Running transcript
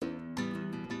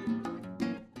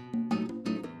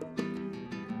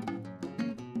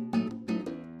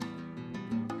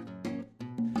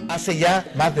hace ya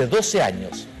más de 12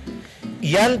 años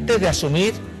y antes de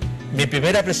asumir mi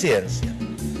primera presidencia,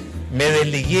 me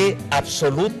desligué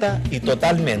absoluta y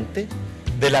totalmente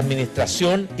de la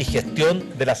administración y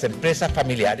gestión de las empresas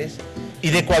familiares y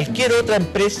de cualquier otra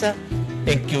empresa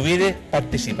en que hubiere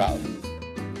participado.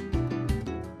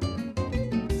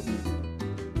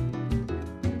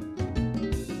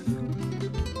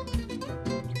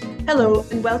 Hello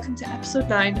and welcome to episode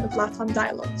 9 of LatAm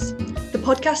Dialogues, the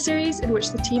podcast series in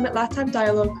which the team at LatAm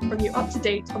Dialogue bring you up to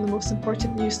date on the most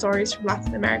important news stories from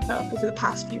Latin America over the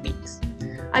past few weeks.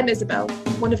 I'm Isabel,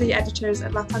 one of the editors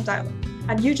at LatAm Dialogue,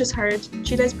 and you just heard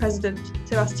Chile's president,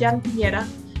 Sebastián Piñera,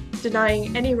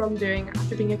 denying any wrongdoing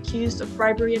after being accused of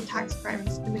bribery and tax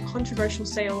crimes in the controversial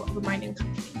sale of a mining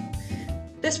company.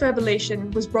 This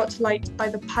revelation was brought to light by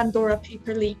the Pandora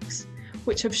Papers leaks,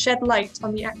 which have shed light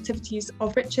on the activities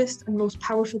of richest and most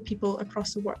powerful people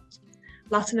across the world,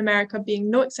 Latin America being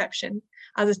no exception,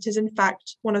 as it is in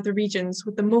fact one of the regions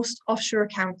with the most offshore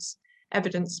accounts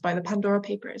evidenced by the Pandora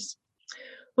Papers.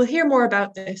 We'll hear more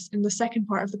about this in the second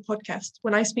part of the podcast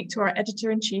when I speak to our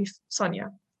editor-in-chief, Sonja.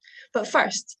 But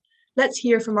first, let's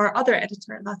hear from our other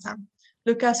editor at LatAm,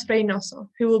 Lucas Reynoso,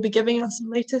 who will be giving us the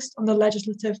latest on the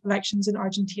legislative elections in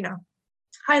Argentina.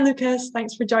 Hi, Lucas.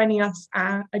 Thanks for joining us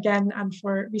again and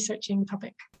for researching the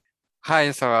topic. Hi,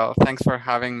 Isabel. Thanks for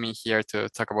having me here to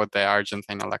talk about the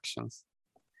Argentine elections.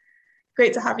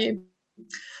 Great to have you.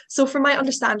 So from my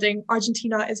understanding,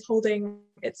 Argentina is holding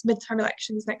its midterm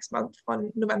elections next month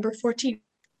on November 14th.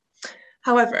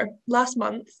 However, last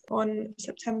month on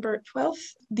September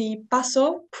 12th, the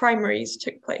PASO primaries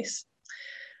took place.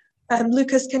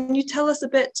 Lucas, can you tell us a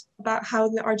bit about how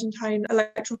the Argentine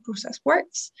electoral process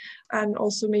works and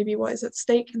also maybe what is at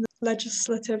stake in the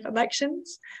legislative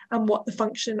elections and what the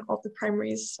function of the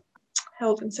primaries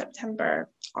held in September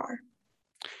are?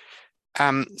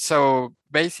 So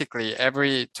basically,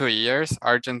 every 2 years,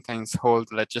 Argentines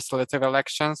hold legislative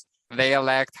elections. They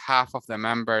elect half of the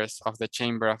members of the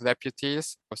Chamber of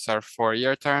Deputies who serve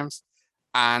 4-year terms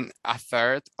and a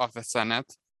third of the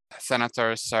Senate.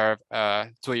 Senators serve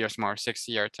 2 years more,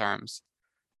 6-year terms.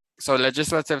 So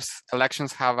legislative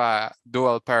elections have a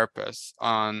dual purpose.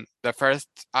 On the first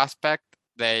aspect,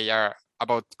 they are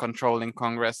about controlling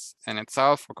Congress in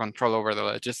itself, or control over the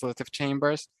legislative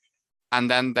chambers.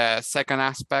 And then the second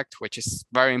aspect, which is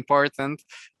very important,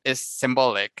 is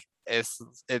symbolic.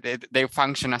 They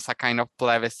function as a kind of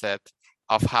plebiscite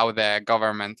of how the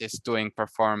government is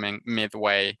performing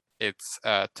midway its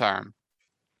term.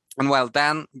 And well,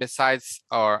 then, besides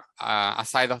or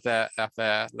aside of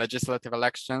the legislative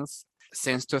elections,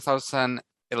 since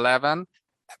 2011,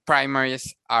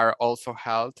 primaries are also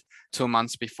held 2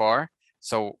 months before.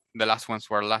 So the last ones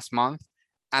were last month.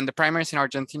 And the primaries in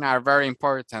Argentina are very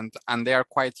important, and they are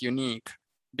quite unique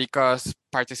because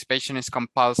participation is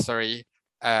compulsory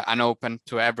and open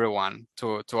to everyone,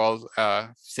 to all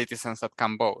citizens that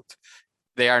can vote.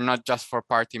 They are not just for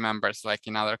party members like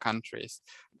in other countries.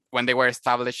 When they were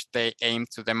established, they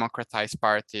aimed to democratize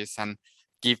parties and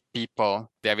give people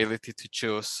the ability to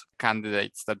choose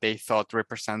candidates that they thought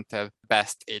represented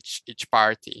best each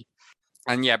party.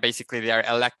 And yeah, basically they are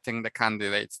electing the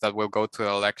candidates that will go to the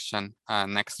election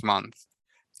next month.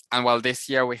 And while this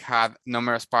year we had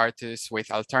numerous parties with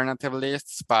alternative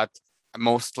lists, but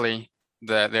mostly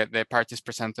the parties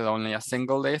presented only a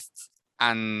single list.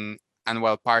 And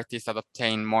while parties that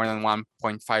obtain more than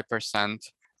 1.5%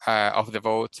 of the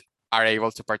vote are able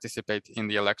to participate in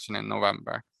the election in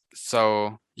November.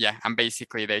 So yeah, and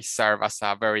basically they serve as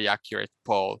a very accurate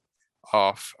poll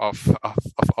of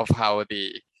how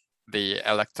the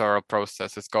electoral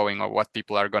process is going or what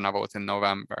people are going to vote in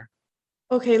November.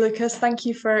 Okay, Lucas, thank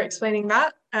you for explaining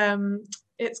that.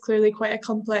 It's clearly quite a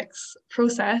complex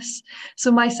process.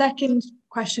 So my second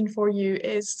question for you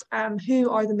is,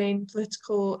 who are the main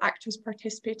political actors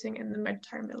participating in the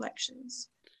midterm elections?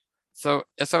 So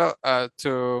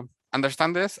to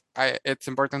understand this, it's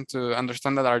important to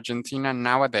understand that Argentina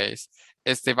nowadays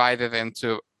is divided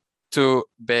into 2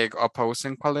 big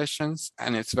opposing coalitions,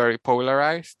 and it's very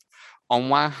polarized. On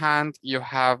one hand, you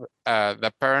have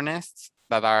the Peronists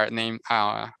that are named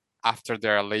after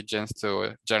their allegiance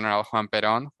to General Juan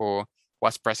Perón, who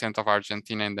was president of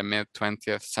Argentina in the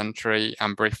mid-20th century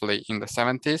and briefly in the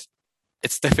 70s.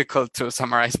 It's difficult to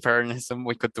summarize Peronism.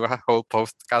 We could do a whole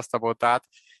podcast about that.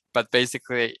 But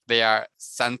basically, they are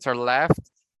center-left,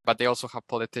 but they also have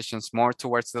politicians more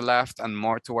towards the left and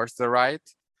more towards the right.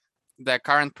 The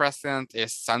current president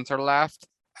is center-left.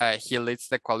 He leads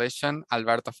the coalition,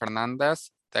 Alberto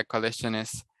Fernández. The coalition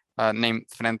is named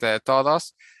Frente de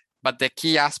Todos. But the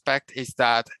key aspect is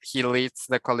that he leads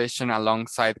the coalition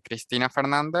alongside Cristina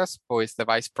Fernandez, who is the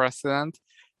vice president,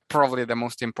 probably the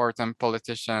most important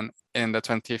politician in the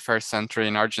 21st century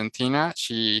in Argentina.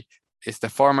 She is the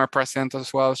former president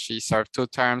as well. She served 2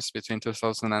 terms between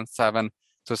 2007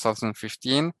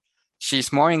 2015.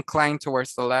 She's more inclined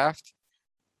towards the left.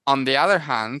 On the other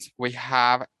hand, we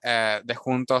have the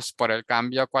Juntos por el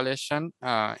Cambio coalition,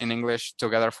 in English,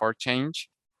 Together for Change.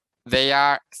 They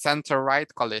are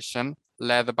center-right coalition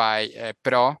led by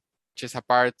PRO, which is a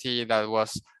party that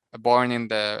was born in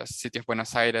the city of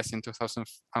Buenos Aires in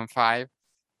 2005,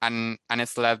 and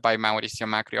it's led by Mauricio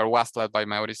Macri, or was led by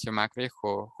Mauricio Macri,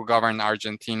 who governed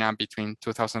Argentina between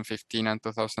 2015 and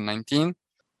 2019.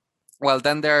 Well,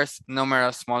 then there's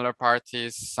numerous smaller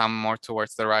parties, some more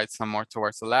towards the right, some more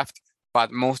towards the left,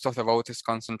 but most of the vote is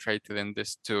concentrated in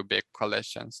these 2 big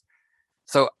coalitions.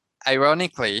 So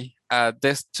ironically,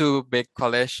 these 2 big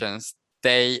coalitions,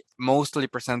 they mostly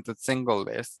presented single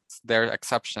lists, there are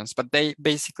exceptions, but they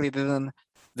basically didn't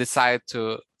decide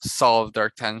to solve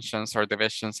their tensions or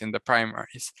divisions in the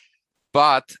primaries.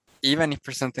 But even if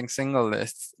presenting single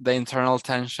lists, the internal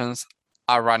tensions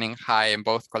are running high in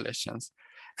both coalitions,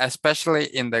 especially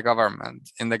in the government.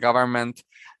 In the government,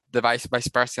 the vice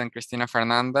president, Cristina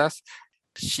Fernandez,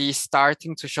 she's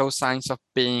starting to show signs of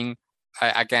being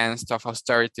against of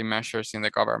austerity measures in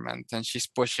the government, and she's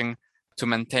pushing to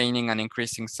maintaining and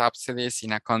increasing subsidies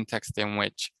in a context in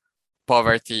which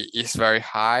poverty is very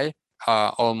high,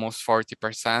 almost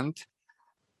 40%.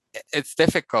 It's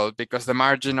difficult because the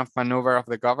margin of maneuver of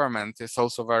the government is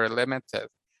also very limited.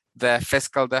 The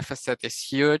fiscal deficit is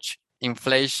huge,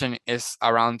 inflation is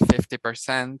around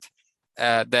 50%,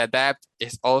 the debt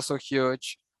is also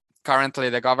huge. Currently,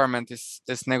 the government is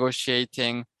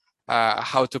negotiating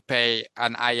how to pay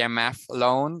an IMF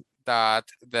loan that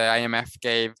the IMF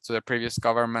gave to the previous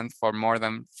government for more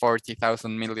than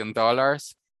 $40,000 million.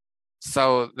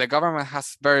 So the government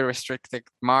has very restricted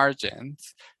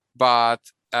margins, but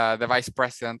the vice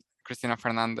president, Cristina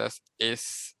Fernandez,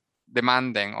 is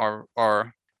demanding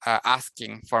or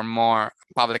asking for more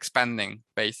public spending,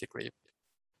 basically.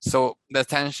 So the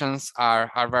tensions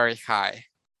are very high.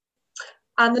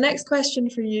 And the next question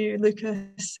for you,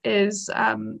 Lucas, is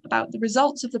about the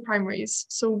results of the primaries.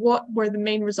 So what were the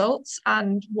main results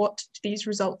and what do these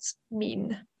results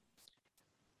mean?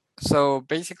 So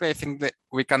basically, I think that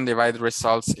we can divide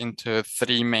results into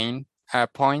 3 main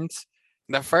points.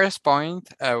 The first point,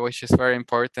 which is very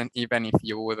important, even if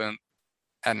you wouldn't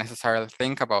necessarily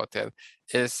think about it,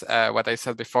 is what I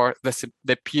said before,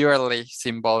 the purely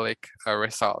symbolic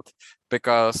result,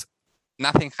 because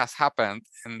nothing has happened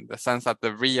in the sense that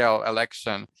the real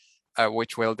election,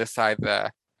 which will decide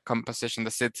the composition,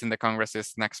 the seats in the Congress,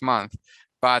 is next month.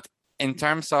 But in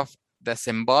terms of the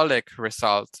symbolic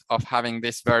result of having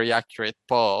this very accurate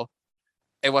poll,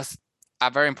 it was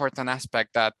a very important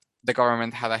aspect that the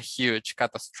government had a huge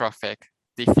catastrophic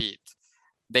defeat.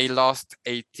 They lost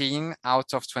 18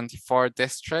 out of 24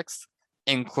 districts,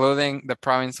 including the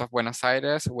province of Buenos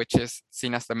Aires, which is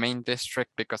seen as the main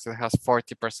district because it has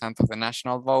 40% of the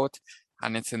national vote,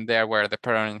 and it's in there where the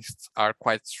Peronists are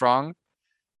quite strong.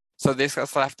 So this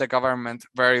has left the government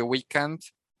very weakened,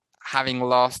 having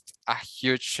lost a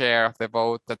huge share of the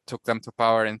vote that took them to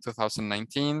power in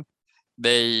 2019.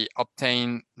 They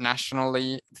obtained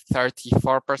nationally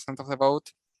 34% of the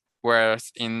vote,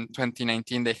 whereas in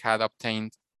 2019 they had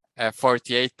obtained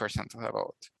 48% of the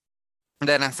vote.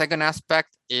 Then a second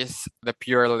aspect is the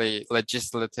purely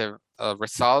legislative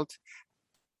result.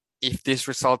 If this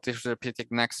result is repeated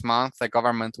next month, the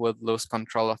government would lose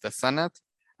control of the Senate.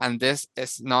 And this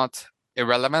is not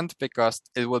irrelevant because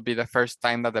it will be the first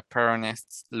time that the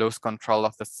Peronists lose control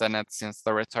of the Senate since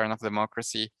the return of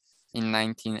democracy in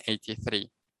 1983.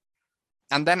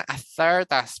 And then a third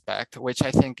aspect, which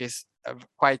I think is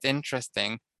quite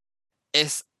interesting,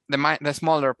 is the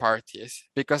smaller parties,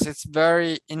 because it's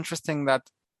very interesting that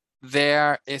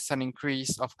there is an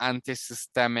increase of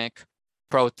anti-systemic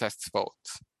protest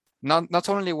votes. Not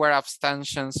only were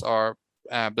abstentions or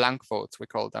blank votes, we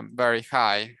call them, very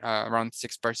high, around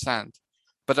 6%,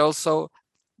 but also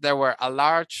there were a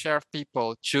large share of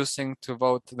people choosing to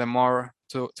vote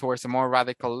towards the more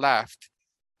radical left,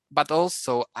 but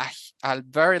also a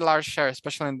very large share,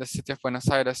 especially in the city of Buenos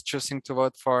Aires, choosing to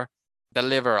vote for the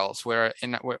liberals,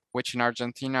 which in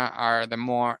Argentina are the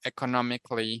more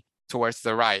economically towards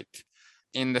the right.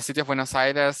 In the city of Buenos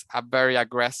Aires, a very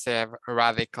aggressive,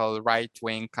 radical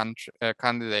right-wing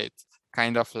candidate,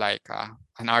 kind of like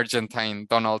an Argentine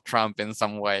Donald Trump in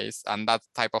some ways, and that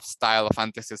type of style of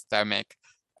anti-systemic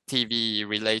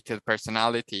TV-related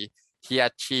personality, he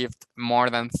achieved more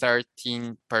than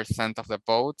 13% of the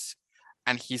votes,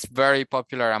 and he's very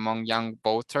popular among young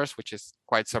voters, which is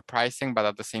quite surprising, but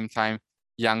at the same time,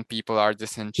 young people are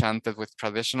disenchanted with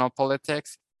traditional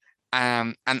politics.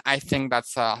 And I think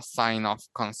that's a sign of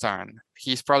concern.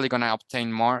 He's probably going to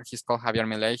obtain more. He's called Javier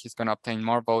Milei. He's going to obtain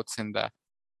more votes in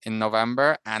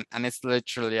November, and it's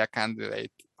literally a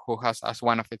candidate who has as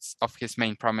one of his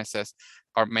main promises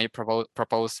or main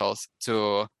proposals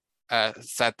to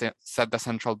set the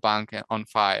central bank on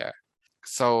fire.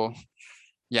 So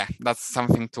yeah, that's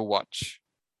something to watch.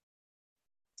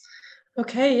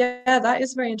 Okay, yeah, that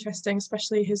is very interesting,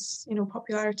 especially his,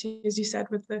 popularity, as you said,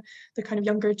 with the kind of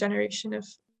younger generation of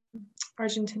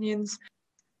Argentinians.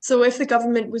 So if the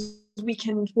government was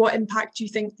weakened, what impact do you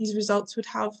think these results would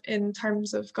have in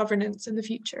terms of governance in the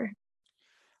future?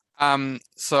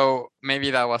 So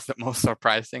maybe that was the most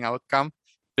surprising outcome,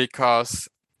 because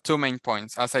two main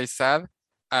points. As I said,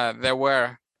 there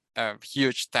were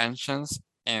huge tensions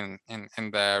in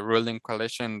the ruling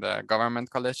coalition, the government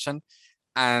coalition,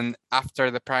 and after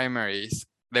the primaries,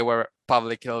 they were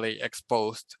publicly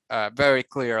exposed very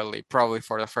clearly, probably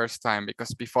for the first time,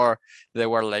 because before they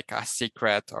were like a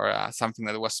secret or something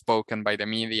that was spoken by the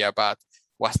media, but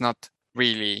was not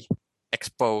really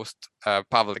exposed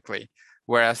publicly.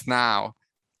 Whereas now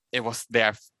it was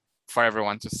there for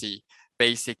everyone to see.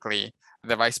 Basically,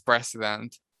 the vice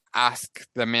president asked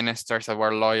the ministers that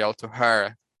were loyal to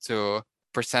her to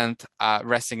present a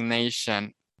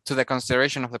resignation to the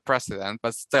consideration of the president,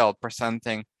 but still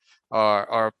presenting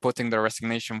or putting the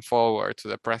resignation forward to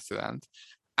the president.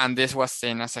 And this was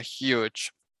seen as a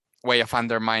huge way of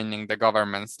undermining the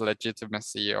government's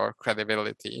legitimacy or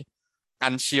credibility.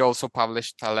 And she also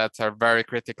published a letter very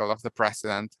critical of the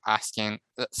president,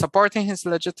 supporting his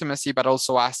legitimacy, but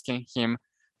also asking him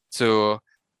to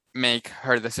make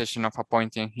her decision of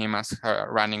appointing him as her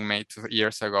running mate 2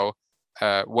 years ago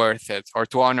worth it, or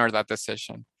to honor that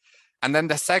decision. And then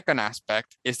the second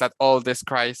aspect is that all this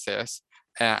crisis,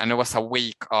 and it was a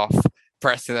week of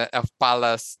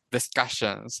palace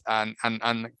discussions and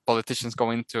politicians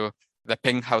going to the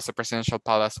pink house, the presidential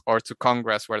palace, or to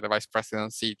Congress where the vice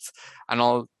president sits, and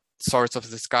all sorts of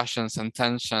discussions and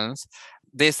tensions.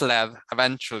 This led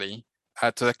eventually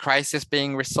to the crisis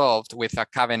being resolved with a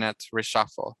cabinet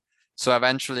reshuffle. So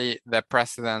eventually the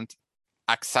president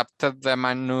accepted the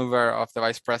maneuver of the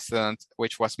vice president,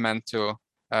 which was meant to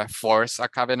force a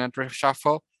cabinet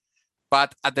reshuffle.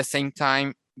 But at the same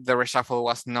time, the reshuffle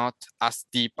was not as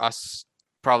deep as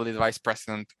probably the vice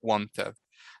president wanted.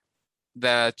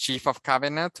 The chief of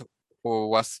cabinet, who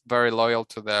was very loyal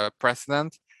to the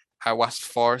president, was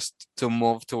forced to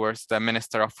move towards the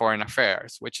Minister of Foreign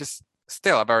Affairs, which is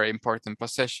still a very important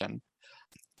position.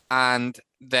 And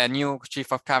the new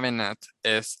chief of cabinet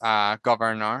is a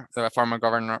governor, the former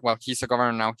governor. Well, he's a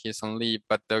governor now, he's on leave,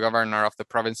 but the governor of the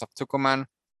province of Tucumán.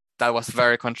 That was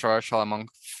very controversial among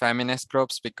feminist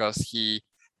groups, because he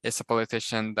is a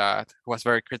politician that was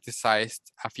very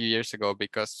criticized a few years ago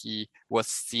because he was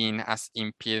seen as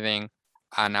impeding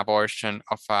an abortion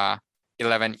of a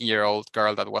 11-year-old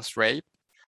girl that was raped.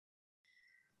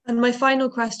 And my final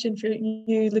question for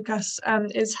you, Lucas,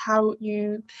 is how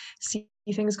you see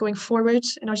things going forward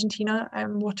in Argentina,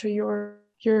 and what are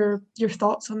your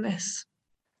thoughts on this?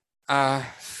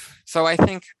 So I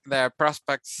think the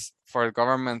prospects for the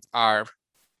government are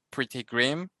pretty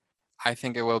grim. I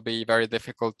think it will be very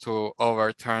difficult to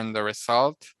overturn the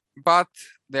result, but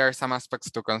there are some aspects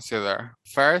to consider.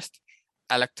 First,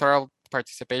 electoral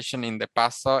participation in the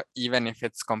PASO, even if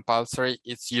it's compulsory,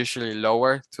 it's usually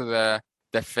lower to the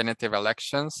definitive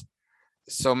elections.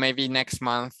 So maybe next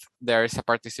month there is a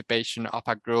participation of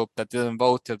a group that didn't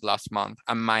vote last month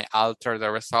and might alter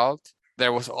the result.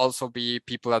 There will also be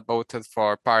people that voted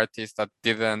for parties that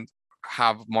didn't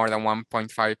have more than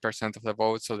 1.5% of the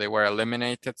vote, so they were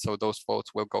eliminated. So those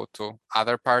votes will go to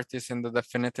other parties in the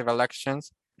definitive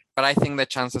elections. But I think the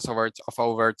chances of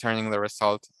overturning the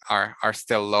result are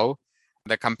still low.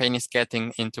 The campaign is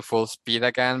getting into full speed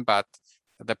again, but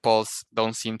the polls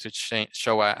don't seem to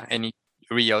show any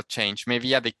real change.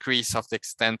 Maybe a decrease of the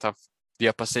extent of the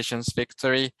opposition's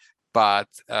victory, but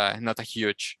not a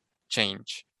huge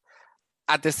change.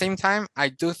 At the same time, I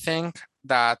do think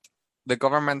that the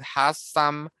government has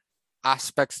some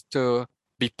aspects to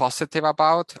be positive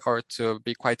about, or to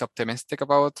be quite optimistic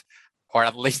about, or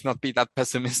at least not be that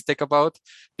pessimistic about,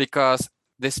 because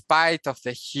despite of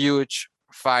the huge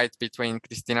fight between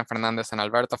Cristina Fernandez and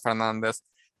Alberto Fernandez,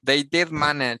 they did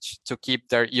manage to keep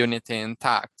their unity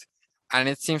intact. And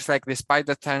it seems like despite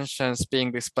the tensions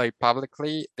being displayed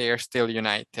publicly, they are still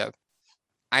united.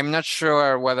 I'm not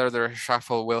sure whether the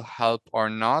reshuffle will help or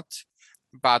not.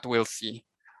 but we'll see.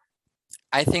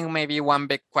 I think maybe one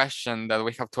big question that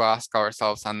we have to ask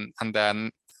ourselves, and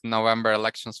the November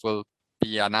elections will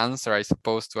be an answer, I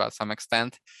suppose, to some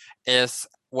extent, is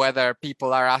whether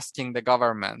people are asking the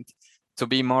government to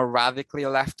be more radically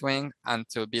left-wing and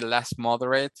to be less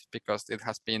moderate, because it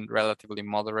has been relatively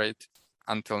moderate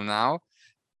until now,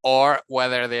 or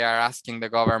whether they are asking the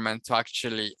government to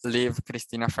actually leave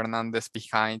Cristina Fernandez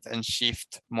behind and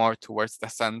shift more towards the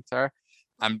center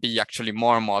and be actually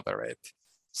more moderate.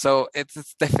 So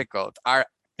it's difficult. Are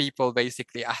people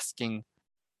basically asking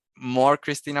more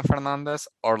Cristina Fernandez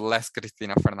or less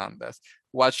Cristina Fernandez?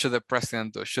 What should the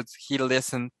president do? Should he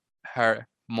listen to her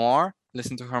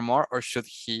more, or should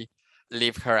he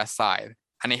leave her aside?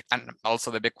 And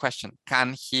also the big question,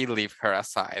 can he leave her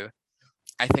aside?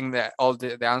 I think that all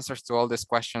the answers to all these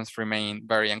questions remain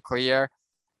very unclear.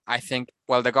 I think,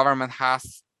 well, the government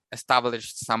has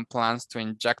established some plans to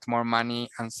inject more money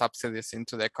and subsidies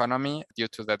into the economy due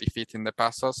to the defeat in the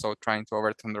peso, so trying to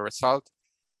overturn the result.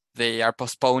 They are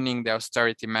postponing the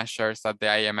austerity measures that the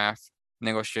IMF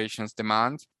negotiations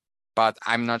demand, but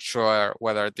I'm not sure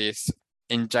whether this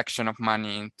injection of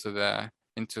money into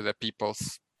the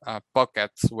people's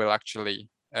pockets will actually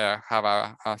have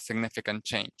a significant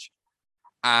change.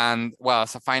 And well,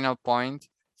 as a final point,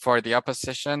 for the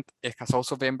opposition, it has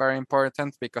also been very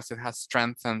important because it has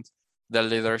strengthened the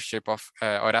leadership of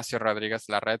Horacio Rodríguez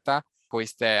Larreta, who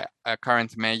is the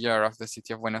current mayor of the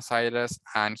city of Buenos Aires,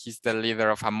 and he's the leader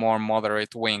of a more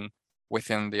moderate wing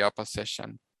within the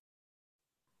opposition.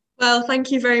 Well,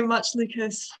 thank you very much,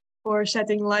 Lucas, for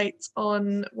shedding light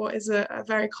on what is a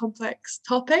very complex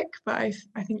topic, but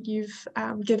I think you've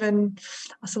given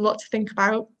us a lot to think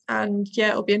about, and yeah,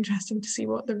 it'll be interesting to see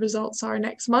what the results are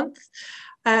next month.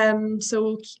 So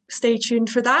we'll stay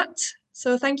tuned for that.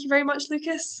 So thank you very much,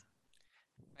 Lucas.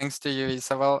 Thanks to you,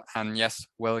 Isabel, and yes,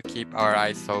 we'll keep our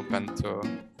eyes open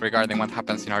regarding what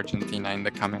happens in Argentina in the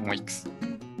coming weeks.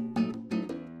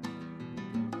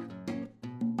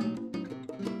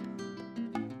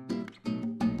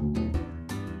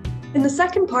 In the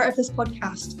second part of this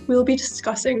podcast, we will be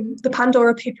discussing the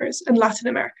Pandora Papers in Latin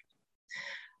America.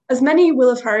 As many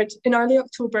will have heard, in early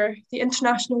October, the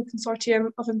International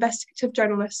Consortium of Investigative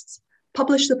Journalists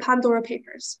published the Pandora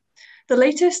Papers, the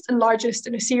latest and largest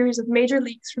in a series of major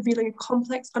leaks revealing a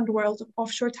complex underworld of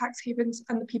offshore tax havens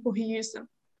and the people who use them.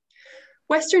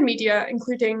 Western media,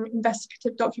 including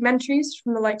investigative documentaries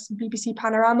from the likes of BBC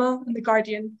Panorama and The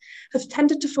Guardian, have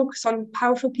tended to focus on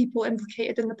powerful people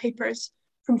implicated in the papers,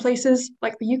 from places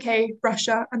like the UK,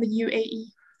 Russia, and the UAE.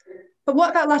 But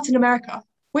what about Latin America?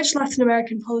 Which Latin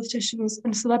American politicians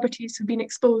and celebrities have been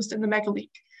exposed in the mega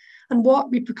leak? And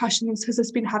what repercussions has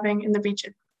this been having in the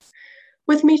region?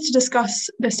 With me to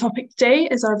discuss this topic today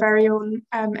is our very own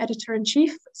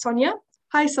editor-in-chief, Sonja.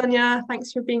 Hi, Sonja.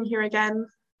 Thanks for being here again.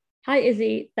 Hi,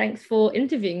 Izzy. Thanks for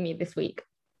interviewing me this week.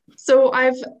 So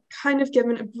I've kind of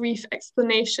given a brief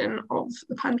explanation of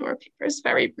the Pandora Papers,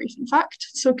 very brief in fact.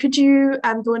 So could you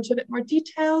go into a bit more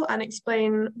detail and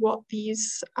explain what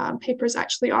these papers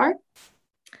actually are?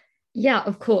 Yeah,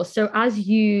 of course. So as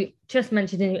you just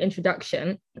mentioned in your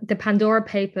introduction, the Pandora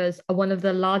Papers are one of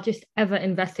the largest ever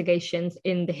investigations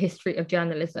in the history of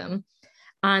journalism.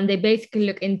 And they basically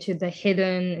look into the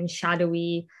hidden and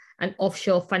shadowy and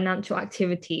offshore financial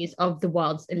activities of the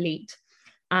world's elite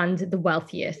and the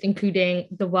wealthiest, including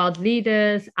the world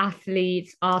leaders,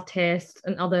 athletes, artists,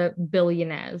 and other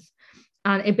billionaires.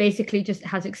 And it basically just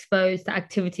has exposed the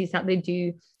activities that they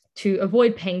do to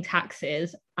avoid paying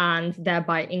taxes and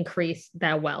thereby increase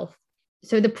their wealth.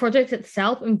 So the project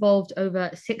itself involved over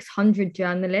 600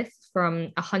 journalists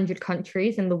from 100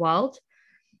 countries in the world.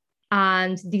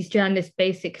 And these journalists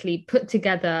basically put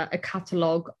together a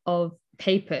catalogue of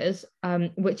papers,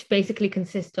 which basically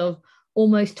consist of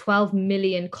almost 12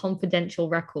 million confidential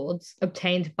records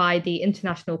obtained by the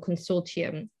International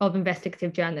Consortium of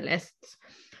Investigative Journalists.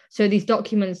 So these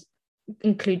documents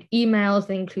include emails,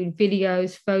 they include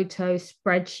videos, photos,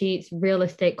 spreadsheets, real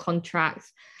estate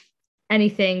contracts,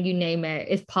 anything you name it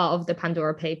is part of the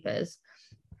Pandora Papers.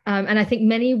 And I think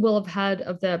many will have heard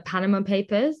of the Panama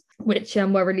Papers, which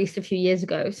were released a few years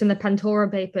ago. So the Pandora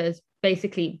Papers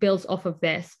basically builds off of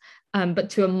this, but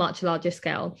to a much larger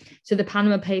scale. So the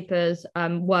Panama Papers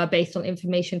were based on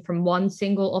information from one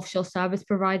single offshore service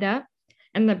provider,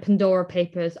 and the Pandora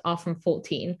Papers are from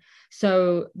 14.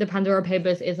 So the Pandora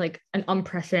Papers is like an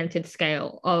unprecedented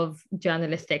scale of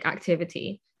journalistic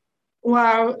activity.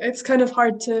 Wow, it's kind of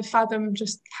hard to fathom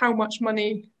just how much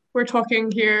money we're talking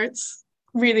here. It's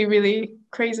really, really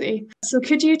crazy. So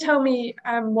could you tell me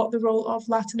what the role of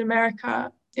Latin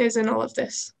America is in all of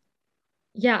this?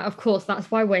 Yeah, of course. That's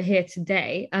why we're here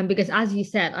today. Because as you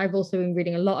said, I've also been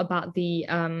reading a lot about the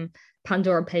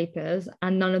Pandora Papers,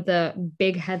 and none of the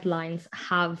big headlines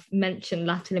have mentioned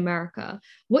Latin America,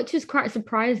 which is quite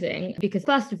surprising because,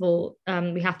 first of all,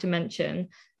 we have to mention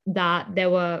that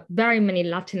there were very many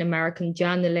Latin American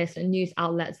journalists and news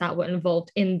outlets that were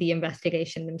involved in the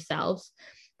investigation themselves.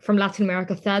 From Latin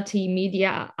America, 30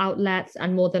 media outlets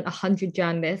and more than 100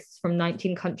 journalists from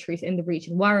 19 countries in the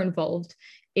region were involved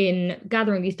in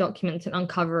gathering these documents and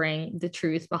uncovering the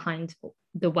truths behind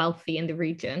the wealthy in the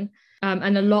region.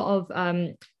 And a lot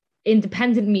of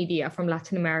independent media from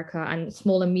Latin America and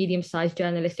small and medium-sized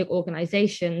journalistic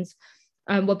organizations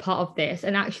were part of this.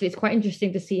 And actually, it's quite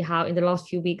interesting to see how in the last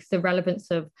few weeks, the relevance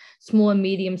of small and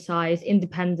medium-sized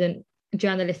independent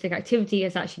journalistic activity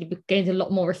has actually gained a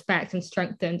lot more respect and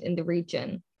strengthened in the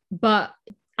region. But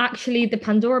actually, the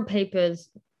Pandora Papers,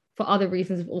 for other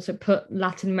reasons, have also put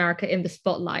Latin America in the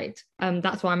spotlight.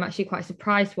 That's why I'm actually quite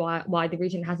surprised why the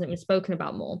region hasn't been spoken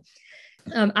about more.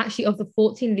 Actually, of the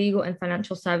 14 legal and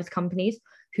financial service companies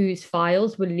whose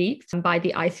files were leaked by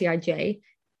the ICIJ,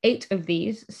 8 of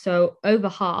these, so over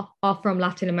half, are from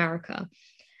Latin America.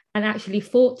 And actually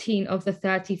 14 of the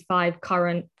 35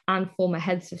 current and former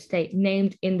heads of state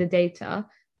named in the data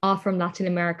are from Latin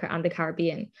America and the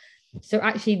Caribbean. So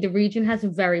actually the region has a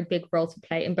very big role to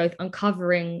play in both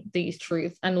uncovering these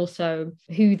truths and also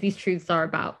who these truths are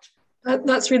about.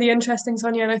 That's really interesting,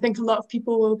 Sonja, and I think a lot of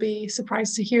people will be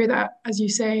surprised to hear that, as you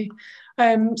say.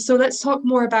 So let's talk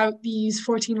more about these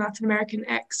 14 Latin American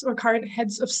ex or current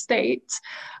heads of state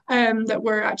that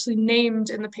were actually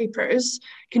named in the papers.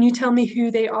 Can you tell me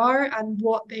who they are and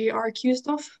what they are accused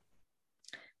of?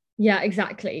 Yeah,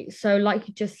 exactly. So like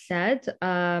you just said,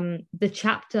 the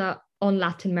chapter on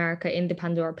Latin America in the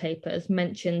Pandora Papers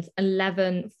mentions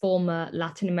 11 former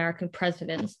Latin American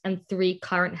presidents and 3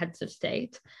 current heads of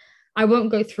state. I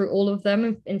won't go through all of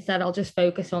them. Instead, I'll just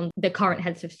focus on the current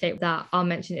heads of state that are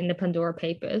mentioned in the Pandora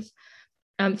Papers.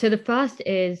 So the first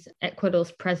is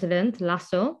Ecuador's president,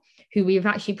 Lasso, who we've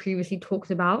actually previously talked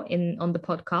about on the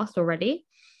podcast already.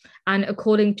 And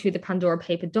according to the Pandora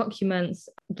Paper documents,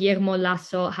 Guillermo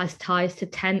Lasso has ties to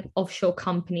 10 offshore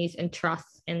companies and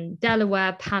trusts in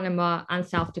Delaware, Panama, and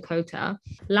South Dakota.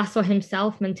 Lasso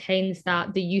himself maintains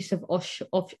that the use of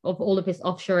all of his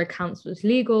offshore accounts was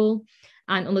legal.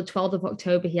 And on the 12th of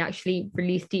October, he actually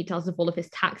released details of all of his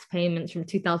tax payments from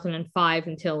 2005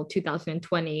 until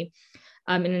 2020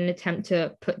 in an attempt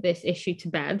to put this issue to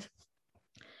bed.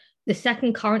 The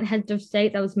second current head of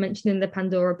state that was mentioned in the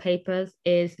Pandora Papers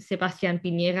is Sebastián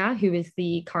Piñera, who is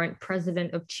the current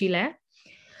president of Chile.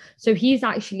 So he's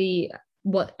actually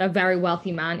a very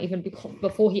wealthy man, even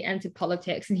before he entered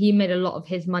politics. And he made a lot of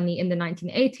his money in the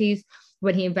 1980s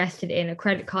when he invested in a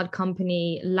credit card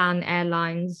company, LAN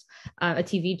Airlines, a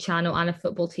TV channel, and a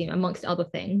football team, amongst other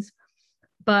things.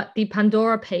 But the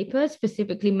Pandora Papers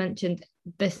specifically mentioned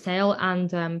the sale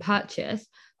and purchase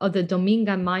of the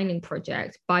Dominga mining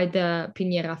project by the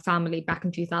Piñera family back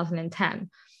in 2010.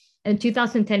 In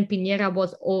 2010, Piñera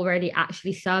was already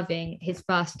actually serving his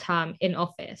first term in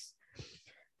office.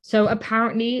 So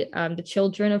apparently, the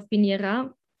children of Piñera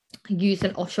used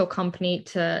an offshore company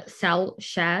to sell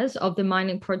shares of the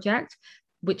mining project,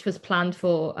 which was planned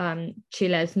for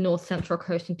Chile's north central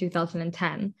coast in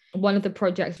 2010. One of the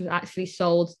projects was actually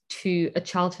sold to a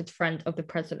childhood friend of the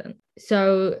president.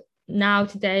 So now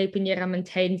today, Piñera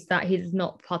maintains that he does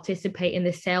not participate in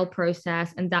the sale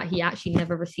process and that he actually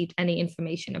never received any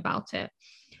information about it,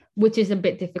 which is a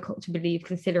bit difficult to believe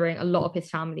considering a lot of his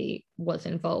family was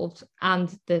involved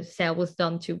and the sale was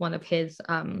done to one of his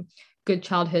good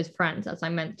childhood friends, as I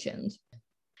mentioned.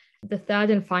 The third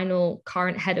and final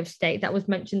current head of state that was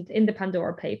mentioned in the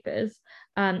Pandora Papers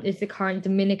is the current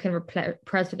Dominican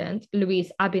president,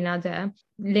 Luis Abinader.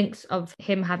 Links of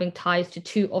him having ties to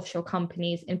 2 offshore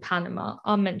companies in Panama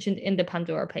are mentioned in the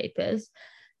Pandora Papers.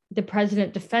 The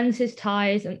president defends his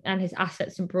ties and his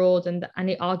assets abroad, and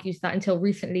he argues that until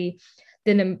recently,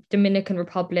 the Dominican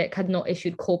Republic had not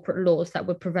issued corporate laws that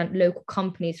would prevent local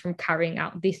companies from carrying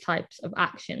out these types of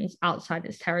actions outside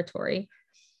its territory.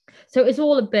 So it's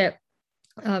all a bit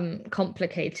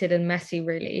complicated and messy,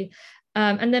 really.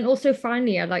 And then also,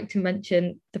 finally, I'd like to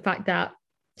mention the fact that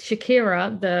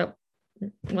Shakira,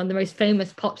 one of the most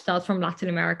famous pop stars from Latin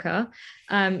America,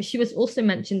 she was also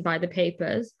mentioned by the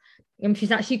papers.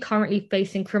 She's actually currently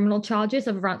facing criminal charges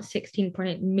of around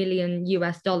 $16 million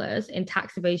in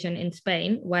tax evasion in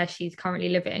Spain, where she's currently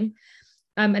living.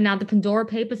 And now the Pandora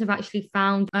Papers have actually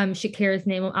found Shakira's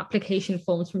name on application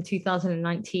forms from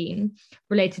 2019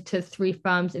 related to 3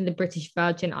 firms in the British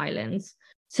Virgin Islands.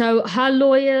 So her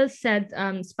lawyers said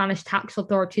Spanish tax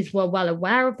authorities were well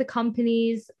aware of the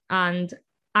companies, and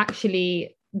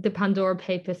actually the Pandora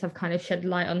Papers have kind of shed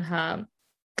light on her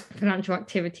financial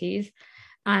activities.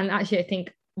 And actually, I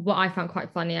think what I found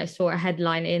quite funny, I saw a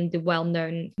headline in the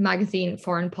well-known magazine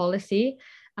Foreign Policy,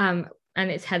 and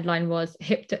its headline was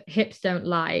hips don't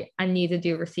lie and neither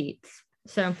do receipts.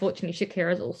 So unfortunately,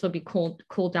 Shakira has also been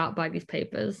called out by these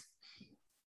papers.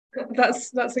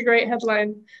 That's a great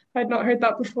headline. I'd not heard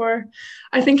that before.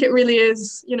 I think it really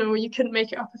is, you couldn't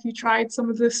make it up if you tried. Some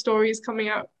of the stories coming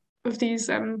out of these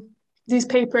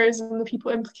papers and the people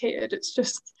implicated, it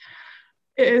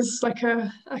is like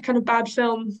a kind of bad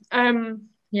film.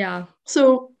 Yeah.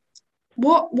 So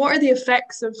what are the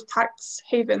effects of tax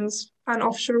havens and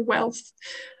offshore wealth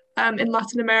in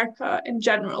Latin America in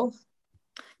general?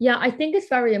 Yeah, I think it's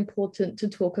very important to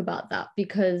talk about that,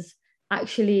 because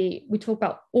actually we talk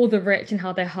about all the rich and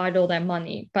how they hide all their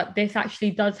money, but this actually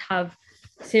does have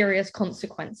serious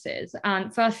consequences.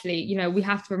 And firstly, we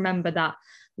have to remember that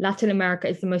Latin America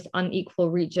is the most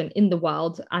unequal region in the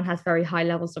world and has very high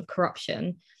levels of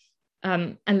corruption.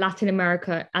 And Latin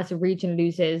America as a region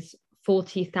loses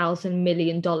 $40,000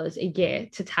 million a year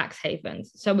to tax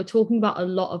havens. So we're talking about a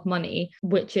lot of money,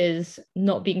 which is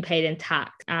not being paid in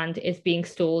tax and is being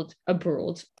stored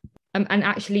abroad. And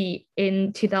actually,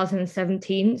 in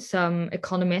 2017, some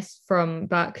economists from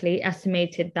Berkeley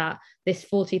estimated that this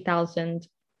 $40,000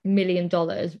 million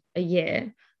a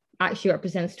year actually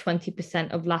represents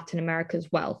 20% of Latin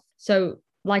America's wealth. So,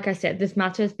 like I said, this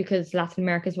matters because Latin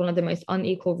America is one of the most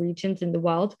unequal regions in the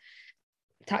world.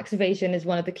 Tax evasion is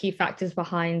one of the key factors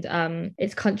behind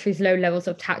its country's low levels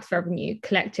of tax revenue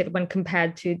collected when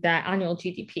compared to their annual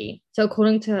GDP. So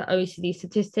according to OECD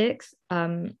statistics,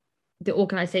 the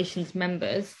organization's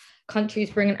members,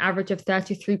 countries bring an average of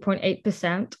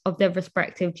 33.8% of their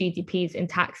respective GDPs in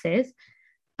taxes.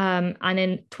 And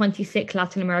in 26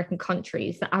 Latin American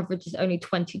countries, the average is only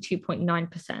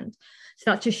 22.9%.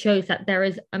 So that just shows that there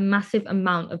is a massive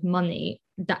amount of money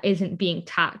that isn't being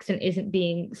taxed and isn't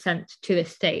being sent to the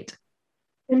state.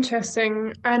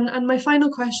 Interesting. And my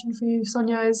final question for you,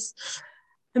 Sonja, is,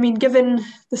 given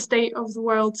the state of the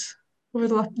world over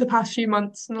the past few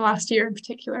months and the last year in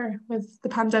particular with the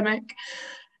pandemic,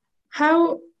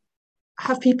 how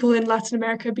have people in Latin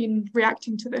America been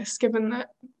reacting to this, given that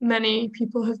many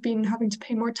people have been having to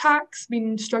pay more tax,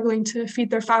 been struggling to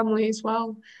feed their families,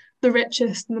 while the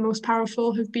richest and the most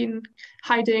powerful have been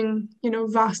hiding,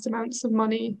 vast amounts of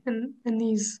money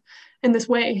in this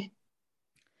way?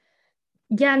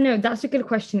 Yeah, no, that's a good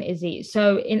question, Izzy.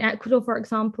 So in Ecuador, for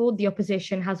example, the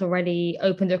opposition has already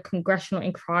opened a congressional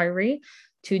inquiry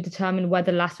to determine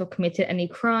whether Lasso committed any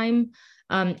crime.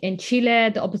 In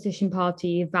Chile, the opposition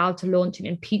party vowed to launch an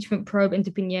impeachment probe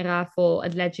into Piñera for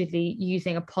allegedly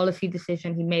using a policy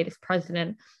decision he made as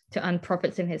president to earn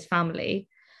profits in his family.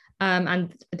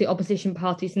 And the opposition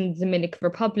parties in the Dominican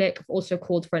Republic have also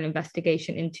called for an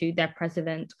investigation into their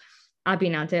president,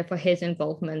 Abinader, for his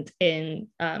involvement in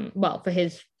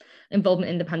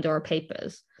the Pandora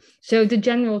Papers. So the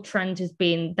general trend has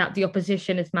been that the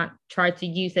opposition has tried to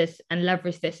use this and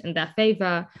leverage this in their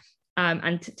favor,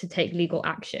 and to take legal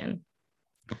action.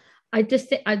 I just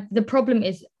think the problem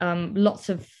is lots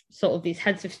of sort of these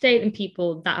heads of state and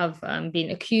people that have been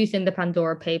accused in the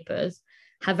Pandora Papers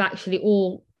have actually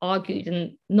all argued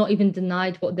and not even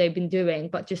denied what they've been doing,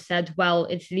 but just said, well,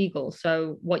 it's legal,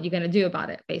 so what you're going to do about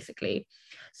it, basically.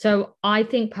 So I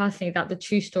think personally that the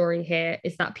true story here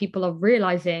is that people are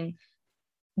realizing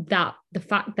that the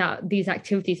fact that these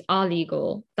activities are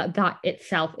legal, that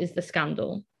itself is the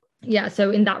scandal. Yeah, so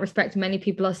in that respect, many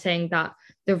people are saying that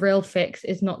the real fix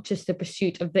is not just the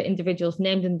pursuit of the individuals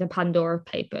named in the Pandora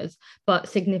Papers, but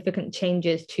significant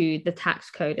changes to the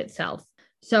tax code itself.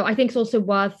 So I think it's also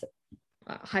worth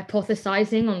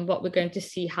hypothesizing on what we're going to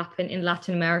see happen in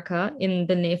Latin America in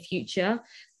the near future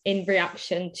in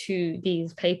reaction to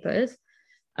these papers.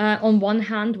 On one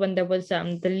hand, when there was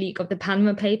the leak of the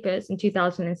Panama Papers in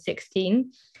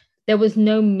 2016, there was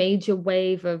no major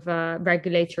wave of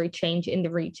regulatory change in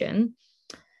the region.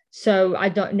 So I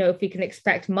don't know if we can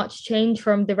expect much change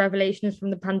from the revelations from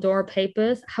the Pandora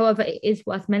Papers. However, it is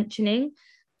worth mentioning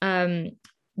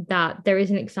that there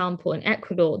is an example in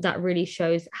Ecuador that really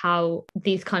shows how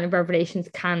these kind of revelations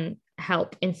can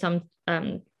help in some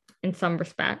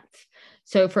respects.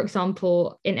 So, for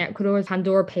example, in Ecuador,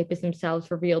 Pandora Papers themselves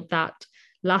revealed that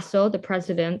Lasso, the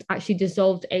president, actually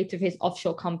dissolved 8 of his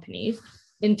offshore companies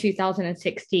in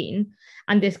 2016.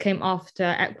 And this came after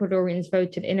Ecuadorians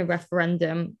voted in a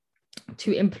referendum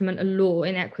to implement a law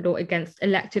in Ecuador against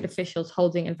elected officials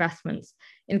holding investments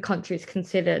in countries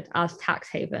considered as tax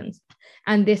havens.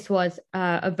 And this was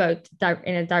a vote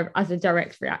as a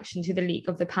direct reaction to the leak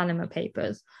of the Panama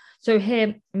Papers. So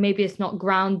here, maybe it's not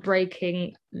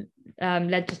groundbreaking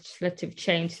legislative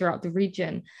change throughout the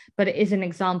region, but it is an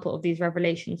example of these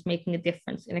revelations making a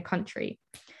difference in a country.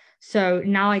 So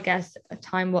now I guess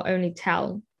time will only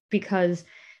tell, because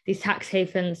these tax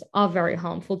havens are very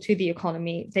harmful to the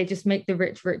economy. They just make the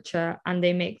rich richer and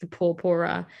they make the poor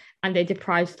poorer, and they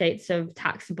deprive states of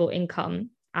taxable income.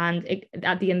 And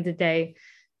at the end of the day,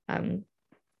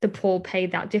 the poor pay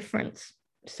that difference.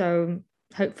 So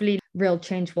hopefully real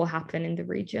change will happen in the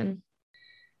region.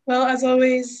 Well, as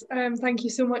always, thank you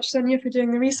so much, Sonja, for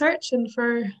doing the research and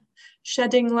for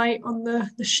shedding light on the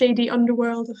shady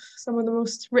underworld of some of the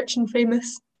most rich and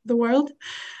famous of the world.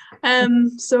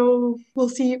 So we'll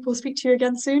speak to you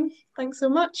again soon. Thanks so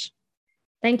much.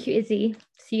 Thank you, Izzy.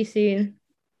 See you soon.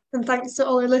 And thanks to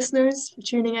all our listeners for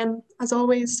tuning in. As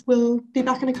always, we'll be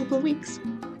back in a couple of weeks.